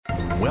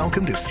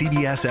Welcome to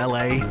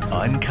CBSLA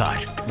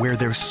Uncut, where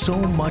there's so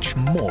much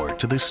more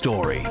to the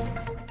story.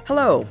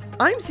 Hello,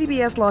 I'm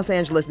CBS Los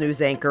Angeles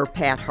news anchor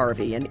Pat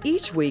Harvey, and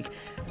each week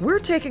we're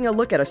taking a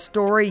look at a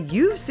story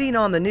you've seen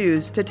on the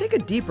news to take a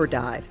deeper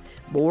dive.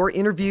 More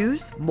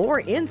interviews,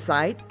 more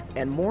insight,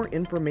 and more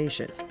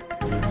information.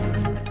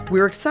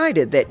 We're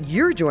excited that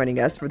you're joining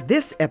us for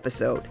this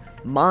episode,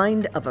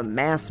 Mind of a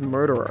Mass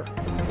Murderer.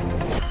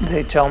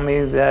 They tell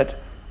me that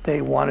they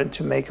wanted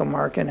to make a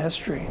mark in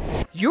history.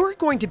 You're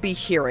going to be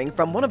hearing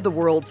from one of the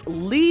world's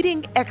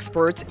leading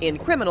experts in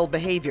criminal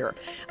behavior,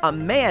 a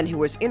man who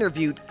has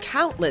interviewed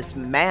countless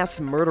mass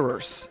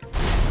murderers.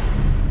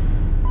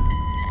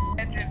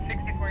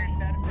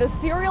 The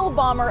serial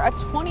bomber, a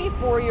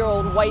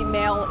 24-year-old white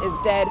male, is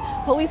dead.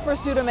 Police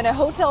pursued him in a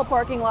hotel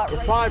parking lot. The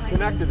 5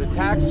 connected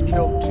attacks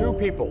killed 2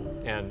 people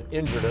and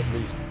injured at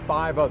least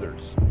 5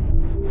 others.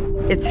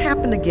 It's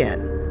happened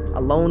again. A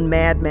lone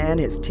madman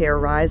has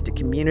terrorized a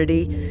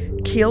community,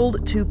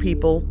 killed 2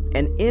 people,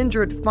 and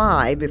injured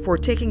 5 before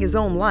taking his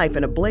own life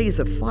in a blaze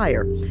of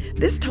fire.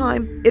 This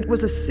time, it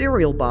was a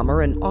serial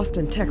bomber in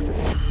Austin,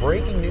 Texas.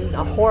 Breaking news.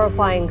 A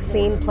horrifying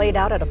scene played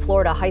out at a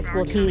Florida high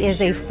school. He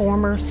is a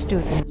former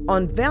student.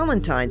 On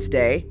Valentine's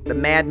Day, the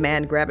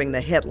madman grabbing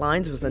the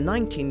headlines was a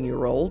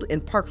 19-year-old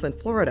in Parkland,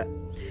 Florida.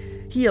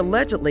 He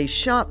allegedly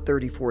shot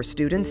 34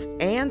 students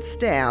and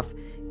staff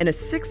in a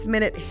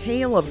 6-minute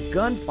hail of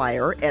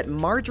gunfire at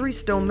Marjorie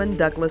Stoneman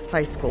Douglas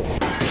High School.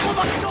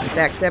 In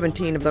fact,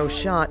 17 of those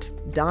shot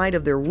died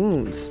of their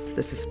wounds.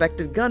 The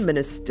suspected gunman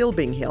is still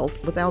being held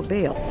without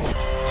bail.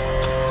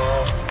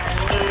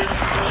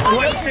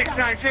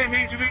 169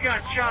 means we got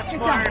shots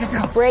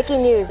fired.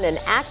 Breaking news, an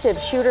active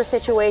shooter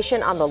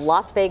situation on the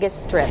Las Vegas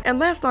Strip. And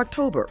last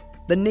October,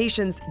 the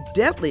nation's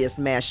deadliest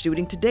mass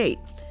shooting to date.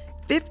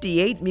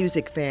 58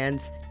 music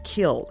fans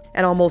killed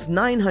and almost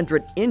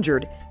 900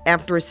 injured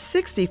after a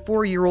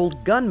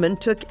 64-year-old gunman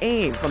took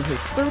aim from his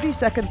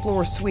 32nd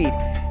floor suite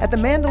at the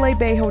Mandalay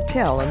Bay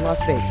Hotel in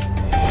Las Vegas.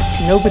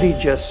 Nobody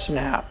just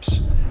snaps.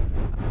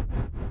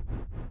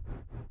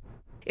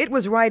 It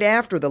was right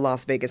after the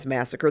Las Vegas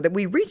massacre that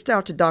we reached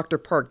out to Dr.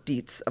 Park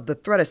Dietz of the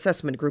Threat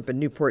Assessment Group in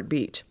Newport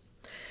Beach.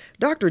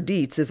 Dr.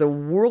 Dietz is a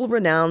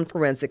world-renowned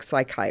forensic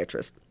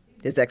psychiatrist.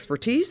 His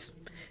expertise?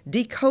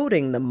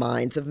 Decoding the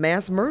minds of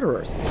mass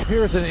murderers.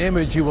 Here's an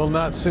image you will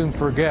not soon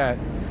forget.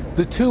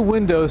 The 2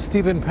 windows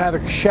Stephen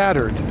Paddock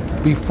shattered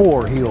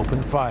before he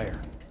opened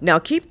fire. Now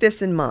keep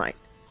this in mind.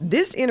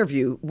 This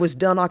interview was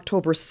done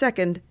October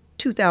 2nd,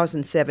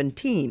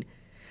 2017.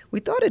 We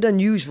thought it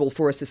unusual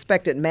for a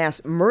suspected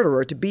mass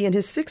murderer to be in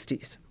his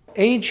 60s.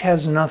 Age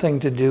has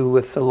nothing to do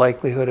with the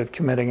likelihood of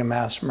committing a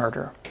mass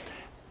murder.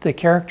 The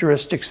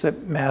characteristics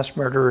that mass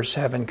murderers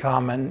have in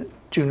common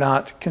do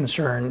not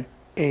concern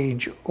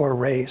age or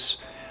race.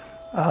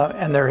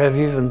 And there have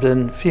even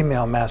been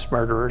female mass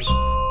murderers.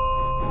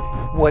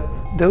 What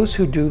those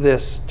who do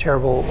this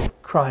terrible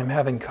crime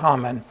have in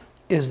common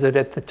is that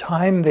at the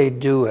time they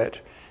do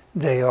it,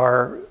 they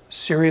are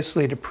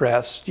seriously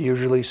depressed,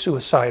 usually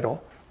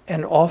suicidal,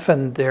 and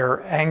often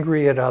they're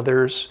angry at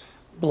others,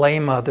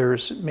 blame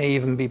others, may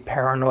even be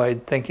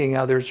paranoid, thinking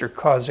others are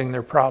causing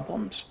their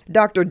problems.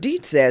 Dr.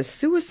 Dietz says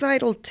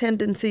suicidal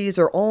tendencies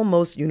are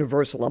almost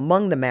universal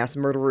among the mass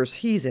murderers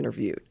he's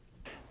interviewed.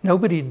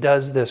 Nobody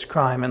does this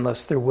crime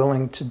unless they're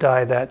willing to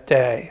die that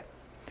day.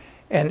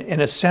 And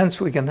in a sense,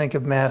 we can think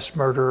of mass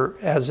murder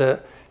as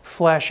a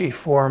flashy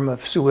form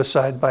of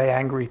suicide by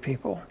angry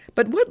people.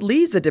 But what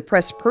leads a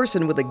depressed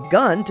person with a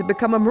gun to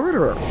become a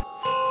murderer?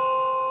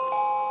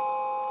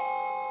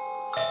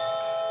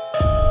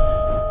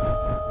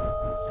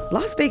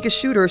 Las Vegas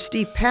shooter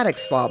Steve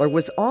Paddock's father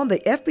was on the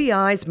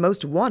FBI's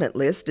most wanted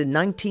list in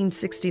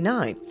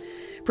 1969.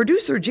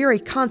 Producer Jerry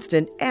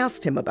Constant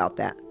asked him about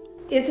that.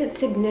 Is it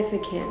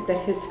significant that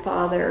his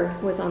father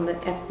was on the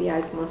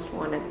FBI's most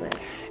wanted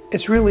list?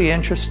 It's really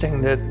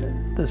interesting that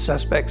the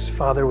suspect's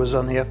father was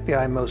on the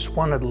FBI most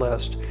wanted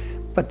list,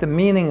 but the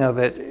meaning of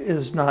it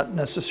is not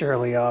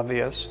necessarily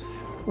obvious.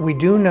 We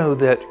do know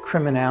that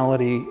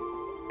criminality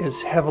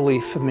is heavily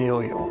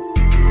familial.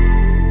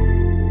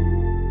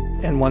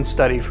 In one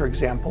study, for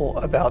example,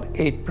 about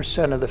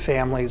 8% of the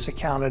families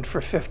accounted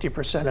for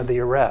 50% of the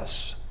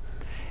arrests.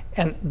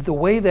 And the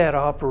way that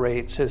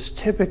operates is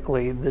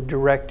typically the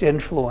direct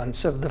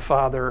influence of the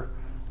father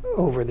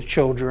over the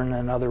children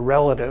and other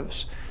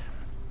relatives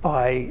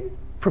by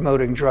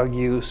promoting drug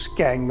use,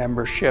 gang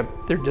membership,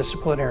 their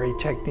disciplinary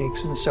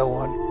techniques, and so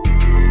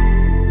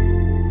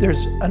on.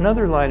 There's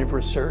another line of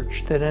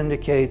research that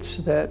indicates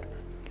that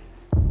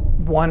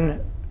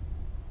one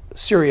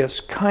serious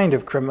kind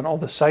of criminal,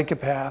 the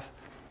psychopath,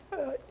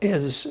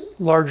 is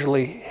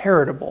largely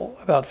heritable.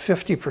 About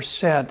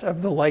 50%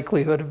 of the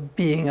likelihood of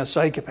being a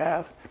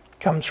psychopath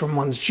comes from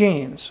one's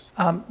genes.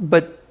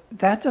 But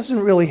that doesn't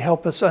really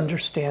help us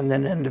understand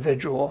an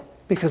individual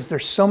because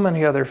there's so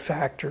many other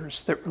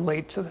factors that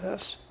relate to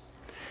this.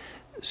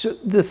 So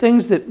the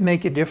things that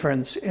make a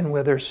difference in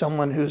whether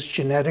someone who's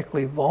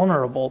genetically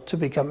vulnerable to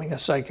becoming a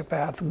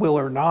psychopath will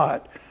or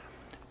not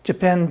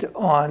depend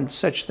on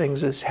such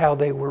things as how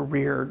they were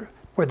reared,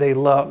 Were they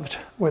loved?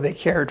 Were they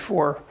cared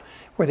for?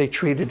 Were they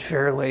treated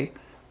fairly?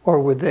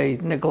 Or were they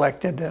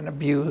neglected and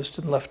abused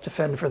and left to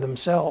fend for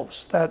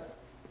themselves? That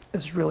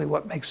is really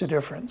what makes a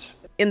difference.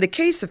 In the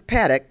case of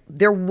Paddock,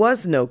 there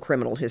was no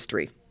criminal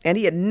history, and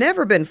he had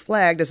never been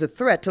flagged as a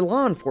threat to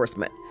law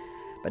enforcement.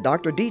 But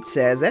Dr. Dietz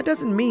says that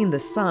doesn't mean the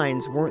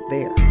signs weren't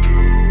there.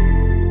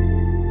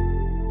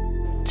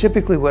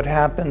 Typically what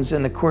happens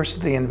in the course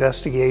of the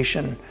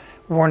investigation,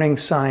 warning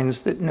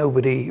signs that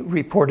nobody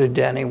reported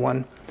to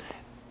anyone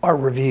are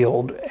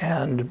revealed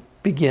and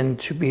begin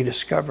to be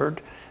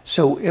discovered.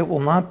 So it will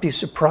not be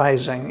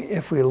surprising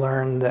if we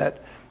learn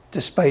that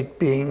despite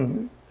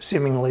being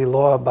seemingly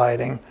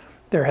law-abiding,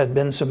 there had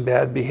been some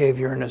bad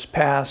behavior in his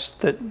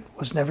past that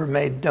was never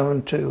made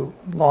known to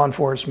law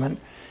enforcement.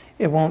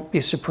 It won't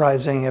be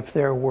surprising if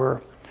there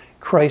were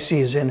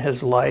crises in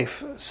his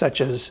life,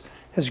 such as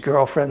his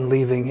girlfriend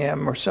leaving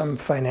him or some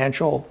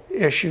financial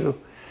issue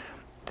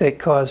that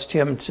caused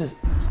him to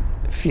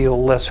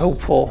feel less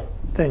hopeful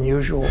than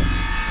usual.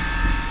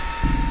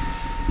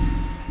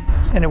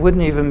 And it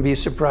wouldn't even be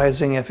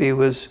surprising if he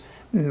was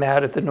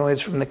mad at the noise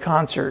from the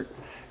concert.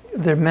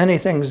 There are many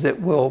things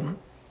that will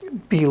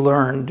be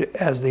learned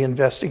as the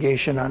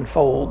investigation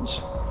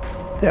unfolds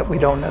that we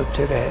don't know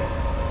today.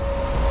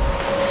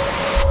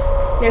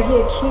 Now,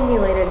 he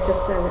accumulated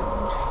just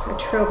a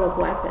trove of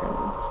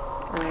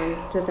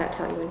weapons. Does that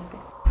tell you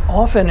anything?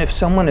 Often, if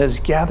someone is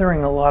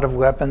gathering a lot of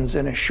weapons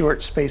in a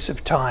short space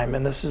of time,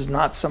 and this is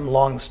not some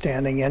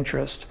long-standing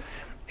interest,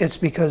 it's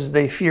because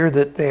they fear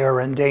that they are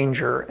in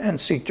danger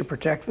and seek to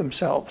protect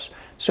themselves.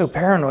 So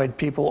paranoid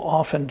people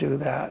often do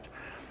that.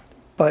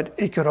 But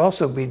it could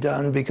also be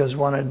done because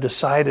one had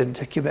decided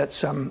to commit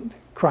some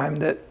crime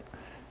that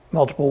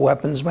multiple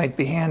weapons might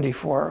be handy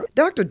for.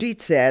 Dr.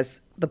 Dietz says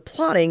the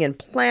plotting and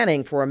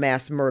planning for a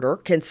mass murder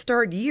can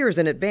start years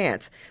in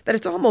advance, that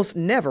it's almost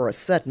never a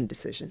sudden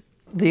decision.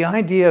 The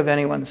idea of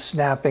anyone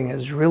snapping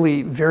is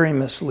really very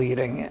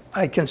misleading.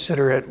 I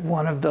consider it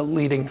one of the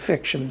leading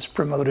fictions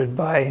promoted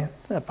by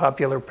the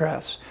popular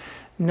press.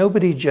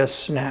 Nobody just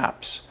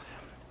snaps.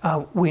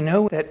 We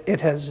know that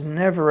it has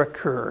never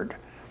occurred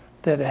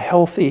that a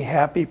healthy,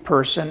 happy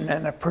person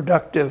in a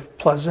productive,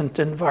 pleasant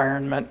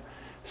environment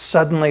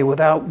suddenly,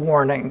 without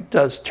warning,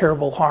 does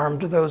terrible harm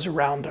to those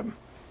around him.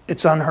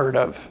 It's unheard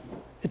of.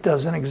 It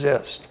doesn't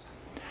exist.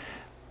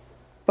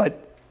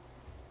 But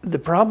the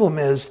problem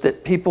is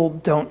that people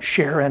don't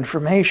share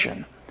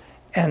information.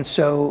 And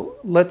so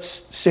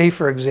let's say,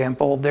 for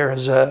example, there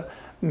is a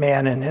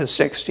man in his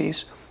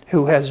 60s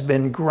who has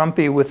been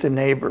grumpy with the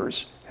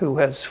neighbors, who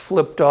has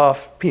flipped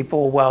off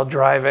people while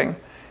driving,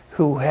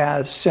 who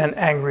has sent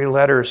angry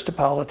letters to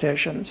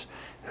politicians,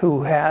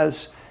 who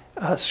has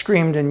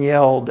screamed and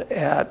yelled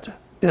at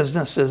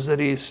businesses that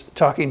he's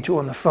talking to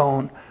on the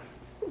phone.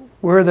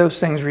 Where are those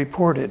things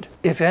reported?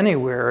 If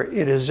anywhere,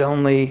 it is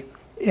only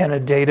in a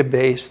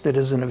database that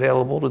isn't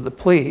available to the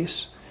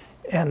police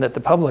and that the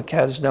public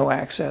has no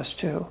access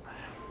to.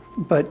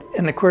 But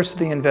in the course of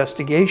the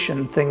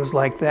investigation, things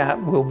like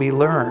that will be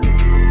learned.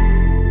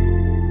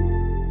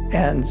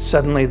 And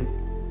suddenly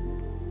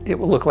it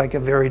will look like a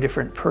very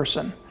different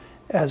person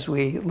as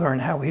we learn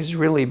how he's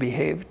really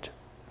behaved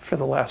for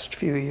the last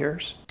few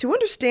years. To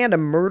understand a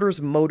murder's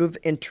motive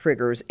and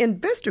triggers,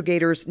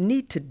 investigators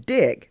need to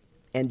dig,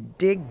 and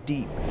dig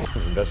deep.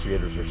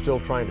 Investigators are still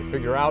trying to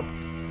figure out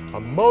a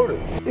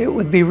motive. It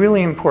would be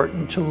really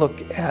important to look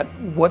at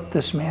what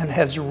this man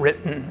has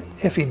written,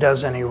 if he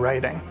does any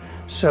writing.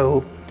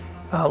 So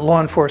law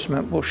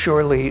enforcement will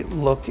surely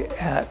look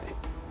at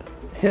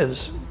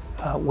his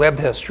web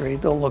history.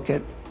 They'll look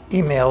at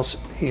emails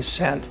he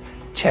sent,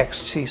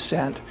 texts he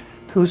sent,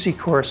 who's he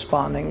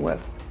corresponding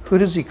with, who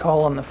does he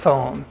call on the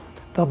phone.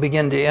 They'll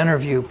begin to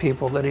interview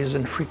people that he's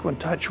in frequent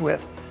touch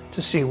with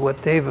to see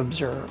what they've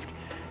observed.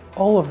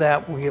 All of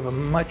that will give a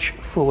much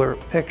fuller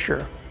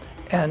picture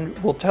and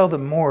will tell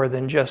them more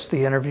than just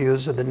the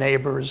interviews of the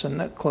neighbors and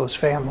the close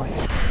family.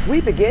 We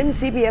begin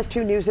CBS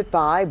 2 News at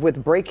 5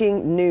 with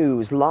breaking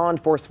news. Law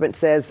enforcement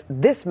says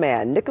this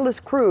man, Nicholas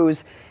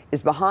Cruz,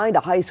 is behind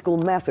a high school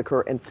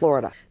massacre in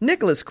Florida.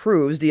 Nicholas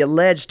Cruz, the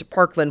alleged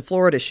Parkland,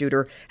 Florida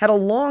shooter, had a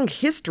long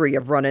history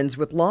of run-ins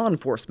with law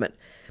enforcement,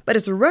 but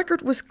his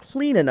record was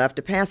clean enough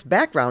to pass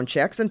background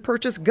checks and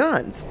purchase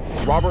guns.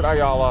 Robert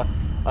Ayala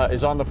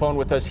is on the phone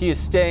with us. He is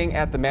staying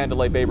at the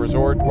Mandalay Bay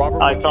Resort.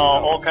 Robert, I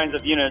saw all kinds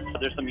of units.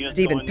 There's some units.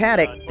 Stephen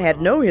Paddock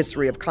had no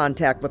history of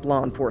contact with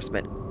law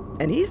enforcement,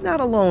 and he's not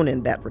alone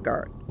in that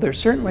regard. There's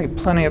certainly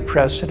plenty of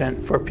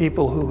precedent for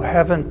people who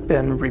haven't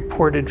been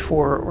reported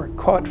for or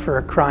caught for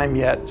a crime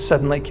yet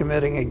suddenly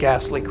committing a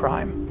ghastly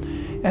crime.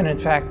 And in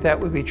fact, that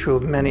would be true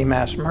of many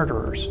mass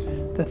murderers,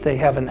 that they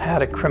haven't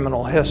had a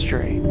criminal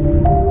history,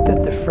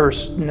 that the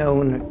first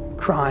known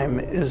crime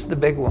is the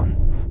big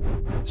one.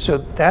 So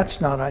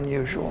that's not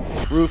unusual.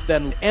 Roof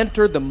then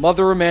entered the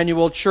Mother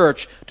Emanuel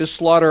Church to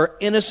slaughter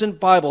innocent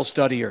Bible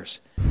studiers.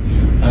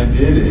 I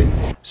did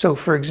it. So,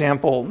 for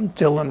example,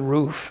 Dylan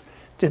Roof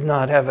did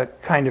not have a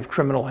kind of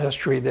criminal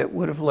history that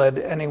would have led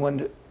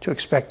anyone to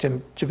expect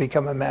him to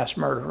become a mass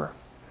murderer.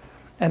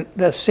 And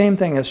the same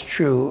thing is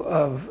true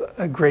of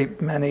a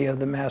great many of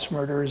the mass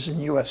murderers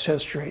in U.S.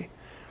 history.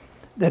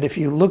 That if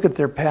you look at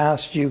their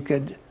past, you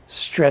could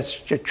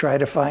stretch to try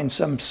to find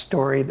some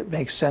story that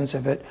makes sense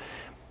of it.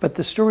 But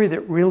the story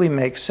that really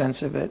makes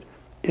sense of it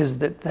is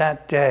that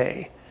that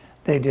day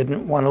they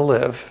didn't want to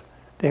live.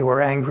 They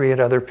were angry at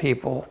other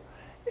people,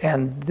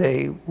 and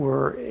they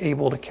were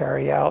able to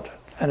carry out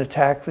an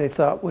attack they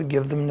thought would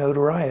give them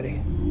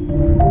notoriety.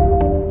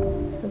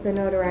 So the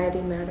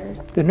notoriety matters?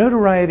 The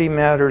notoriety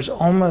matters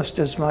almost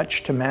as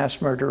much to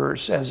mass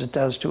murderers as it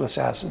does to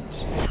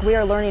assassins. We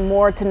are learning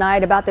more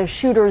tonight about the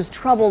shooter's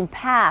troubled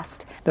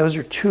past. Those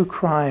are two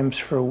crimes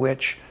for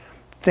which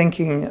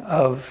thinking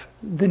of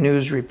the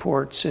news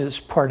reports is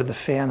part of the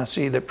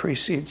fantasy that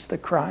precedes the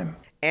crime.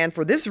 And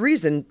for this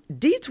reason,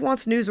 Dietz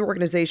wants news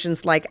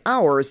organizations like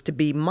ours to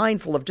be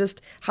mindful of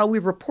just how we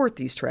report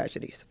these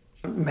tragedies.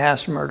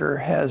 Mass murder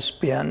has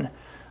been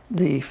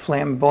the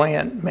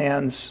flamboyant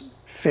man's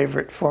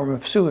favorite form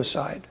of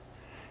suicide.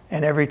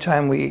 And every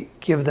time we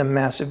give them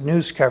massive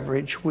news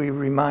coverage, we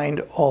remind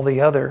all the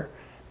other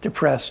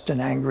depressed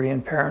and angry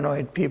and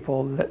paranoid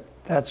people that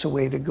that's a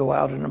way to go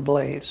out in a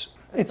blaze.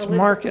 It's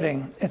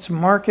marketing. It's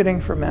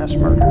marketing for mass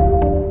murder.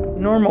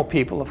 Normal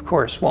people, of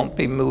course, won't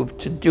be moved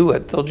to do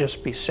it. They'll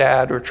just be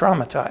sad or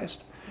traumatized.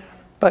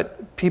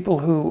 But people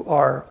who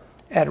are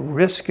at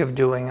risk of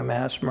doing a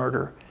mass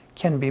murder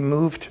can be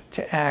moved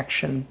to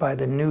action by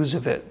the news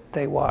of it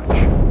they watch.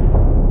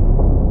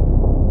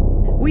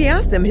 We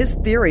asked him his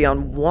theory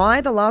on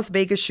why the Las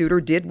Vegas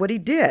shooter did what he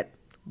did.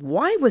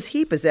 Why was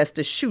he possessed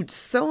to shoot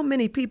so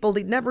many people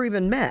he'd never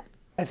even met?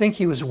 I think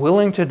he was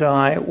willing to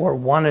die or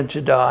wanted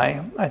to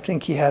die. I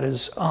think he had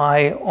his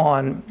eye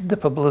on the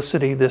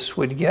publicity this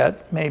would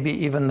get, maybe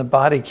even the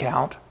body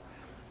count.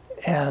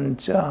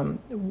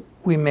 And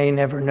we may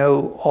never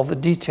know all the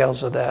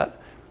details of that.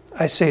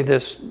 I say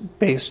this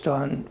based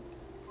on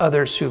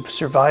others who've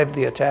survived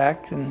the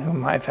attack and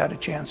whom I've had a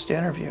chance to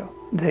interview.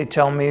 They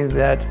tell me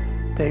that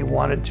they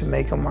wanted to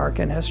make a mark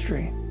in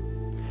history,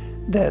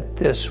 that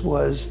this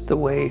was the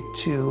way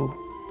to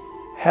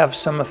have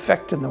some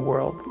effect in the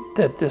world,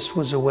 that this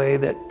was a way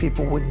that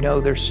people would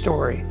know their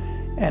story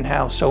and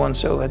how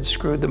so-and-so had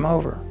screwed them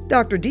over.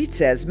 Dr. Dietz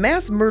says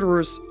mass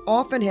murderers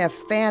often have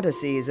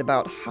fantasies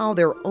about how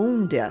their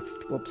own death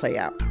will play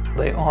out.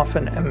 They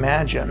often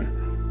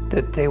imagine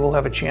that they will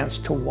have a chance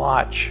to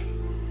watch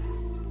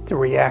the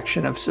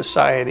reaction of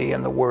society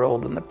and the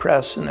world and the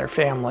press and their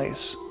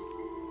families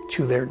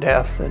to their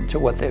death and to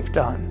what they've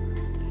done.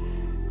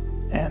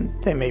 And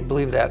they may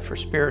believe that for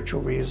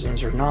spiritual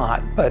reasons or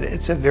not, but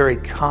it's a very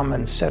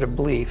common set of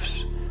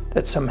beliefs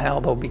that somehow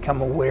they'll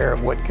become aware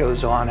of what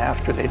goes on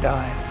after they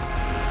die.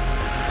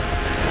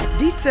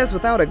 Dietz says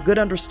without a good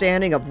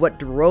understanding of what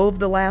drove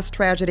the last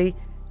tragedy,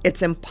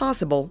 it's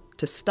impossible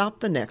to stop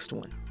the next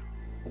one.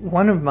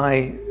 One of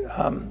my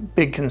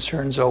big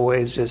concerns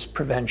always is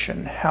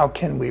prevention. How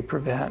can we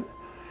prevent?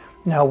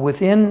 Now,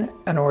 within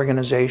an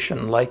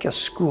organization like a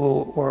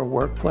school or a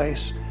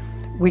workplace,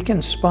 we can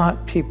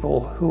spot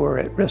people who are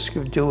at risk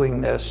of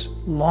doing this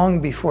long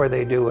before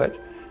they do it,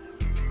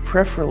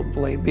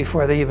 preferably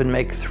before they even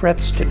make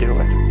threats to do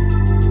it.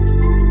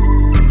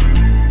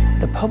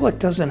 The public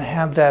doesn't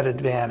have that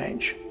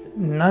advantage.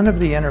 None of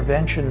the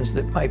interventions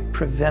that might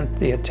prevent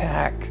the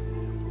attack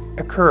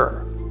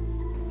occur.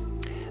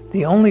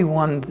 The only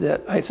one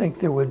that I think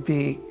there would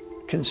be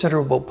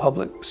considerable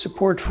public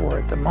support for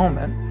at the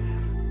moment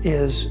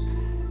is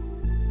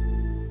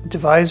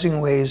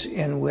devising ways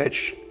in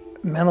which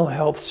mental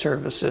health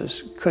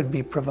services could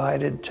be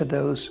provided to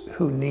those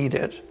who need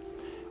it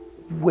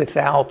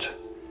without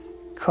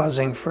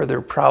causing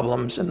further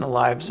problems in the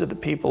lives of the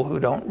people who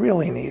don't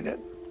really need it.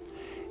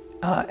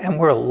 And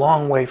we're a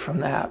long way from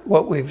that.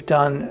 What we've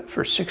done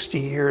for 60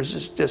 years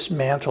is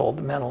dismantle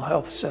the mental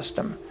health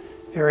system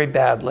very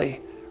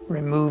badly,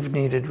 remove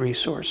needed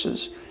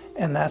resources,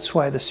 and that's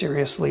why the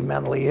seriously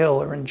mentally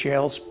ill are in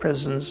jails,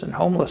 prisons, and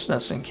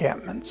homelessness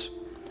encampments.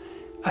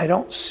 I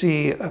don't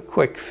see a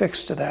quick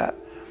fix to that.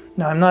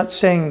 Now, I'm not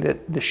saying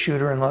that the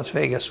shooter in Las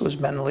Vegas was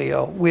mentally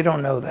ill. We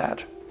don't know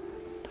that.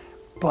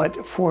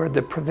 But for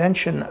the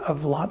prevention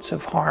of lots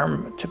of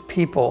harm to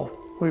people,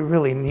 we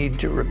really need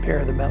to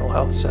repair the mental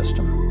health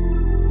system.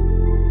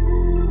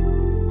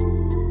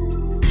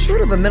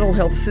 Short of a mental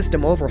health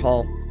system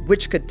overhaul,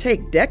 which could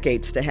take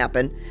decades to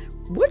happen,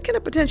 what can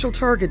a potential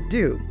target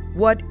do?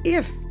 What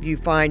if you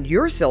find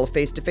yourself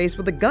face-to-face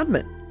with a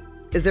gunman?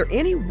 Is there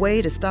any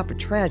way to stop a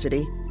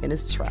tragedy in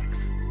its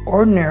tracks?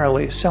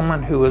 Ordinarily,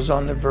 someone who is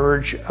on the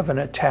verge of an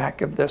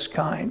attack of this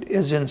kind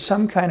is in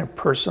some kind of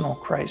personal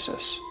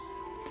crisis.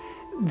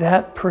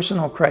 That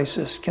personal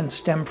crisis can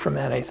stem from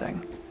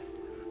anything,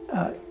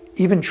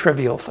 even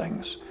trivial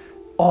things.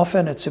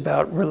 Often it's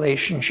about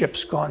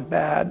relationships gone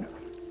bad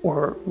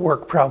or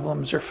work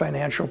problems or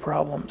financial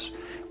problems.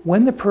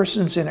 When the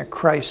person's in a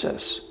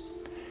crisis,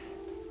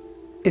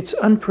 it's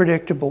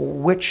unpredictable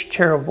which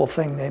terrible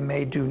thing they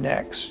may do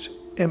next.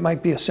 It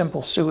might be a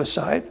simple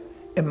suicide,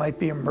 it might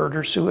be a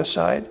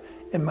murder-suicide,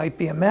 it might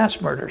be a mass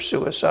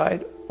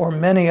murder-suicide, or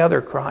many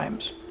other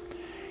crimes.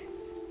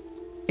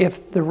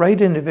 if the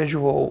right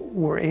individual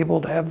were able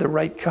to have the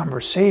right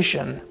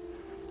conversation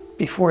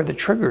before the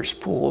trigger's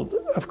pulled,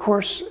 of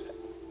course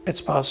it's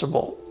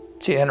possible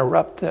to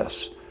interrupt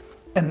this.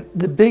 And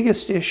the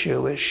biggest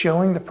issue is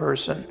showing the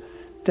person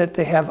that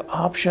they have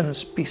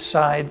options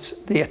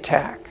besides the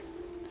attack.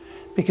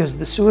 Because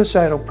the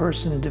suicidal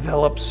person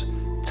develops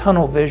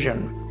tunnel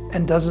vision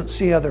and doesn't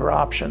see other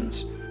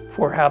options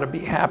for how to be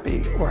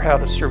happy or how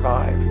to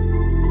survive.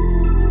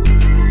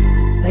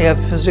 They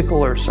have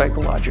physical or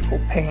psychological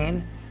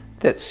pain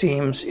that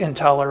seems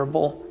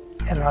intolerable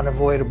and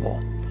unavoidable,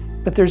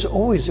 but there's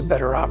always a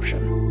better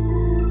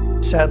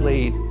option.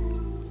 Sadly,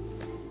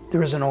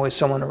 there isn't always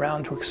someone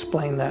around to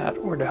explain that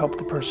or to help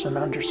the person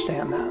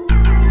understand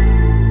that.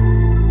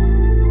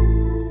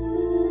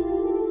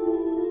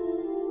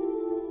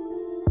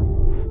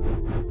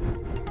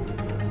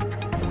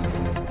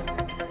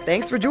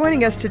 Thanks for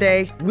joining us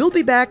today. We'll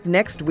be back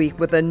next week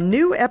with a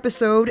new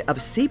episode of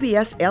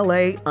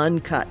CBSLA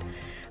Uncut.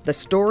 The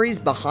stories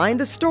behind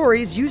the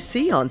stories you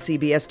see on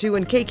CBS 2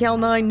 and KCAL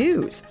 9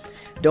 News.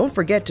 Don't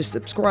forget to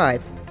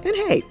subscribe, and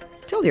hey,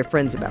 tell your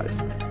friends about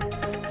us.